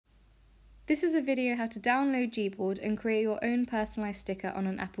This is a video how to download Gboard and create your own personalized sticker on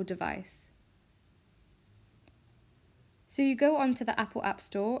an Apple device. So you go onto the Apple App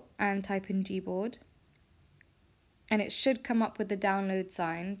Store and type in Gboard, and it should come up with the download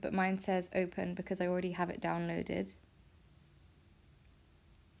sign, but mine says open because I already have it downloaded.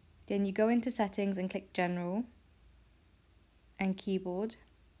 Then you go into settings and click general and keyboard.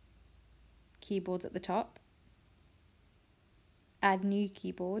 Keyboard's at the top. Add new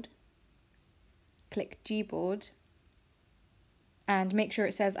keyboard. Click Gboard and make sure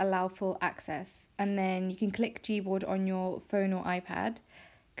it says allow full access, and then you can click Gboard on your phone or iPad,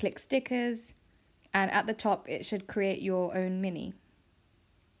 click stickers, and at the top it should create your own mini.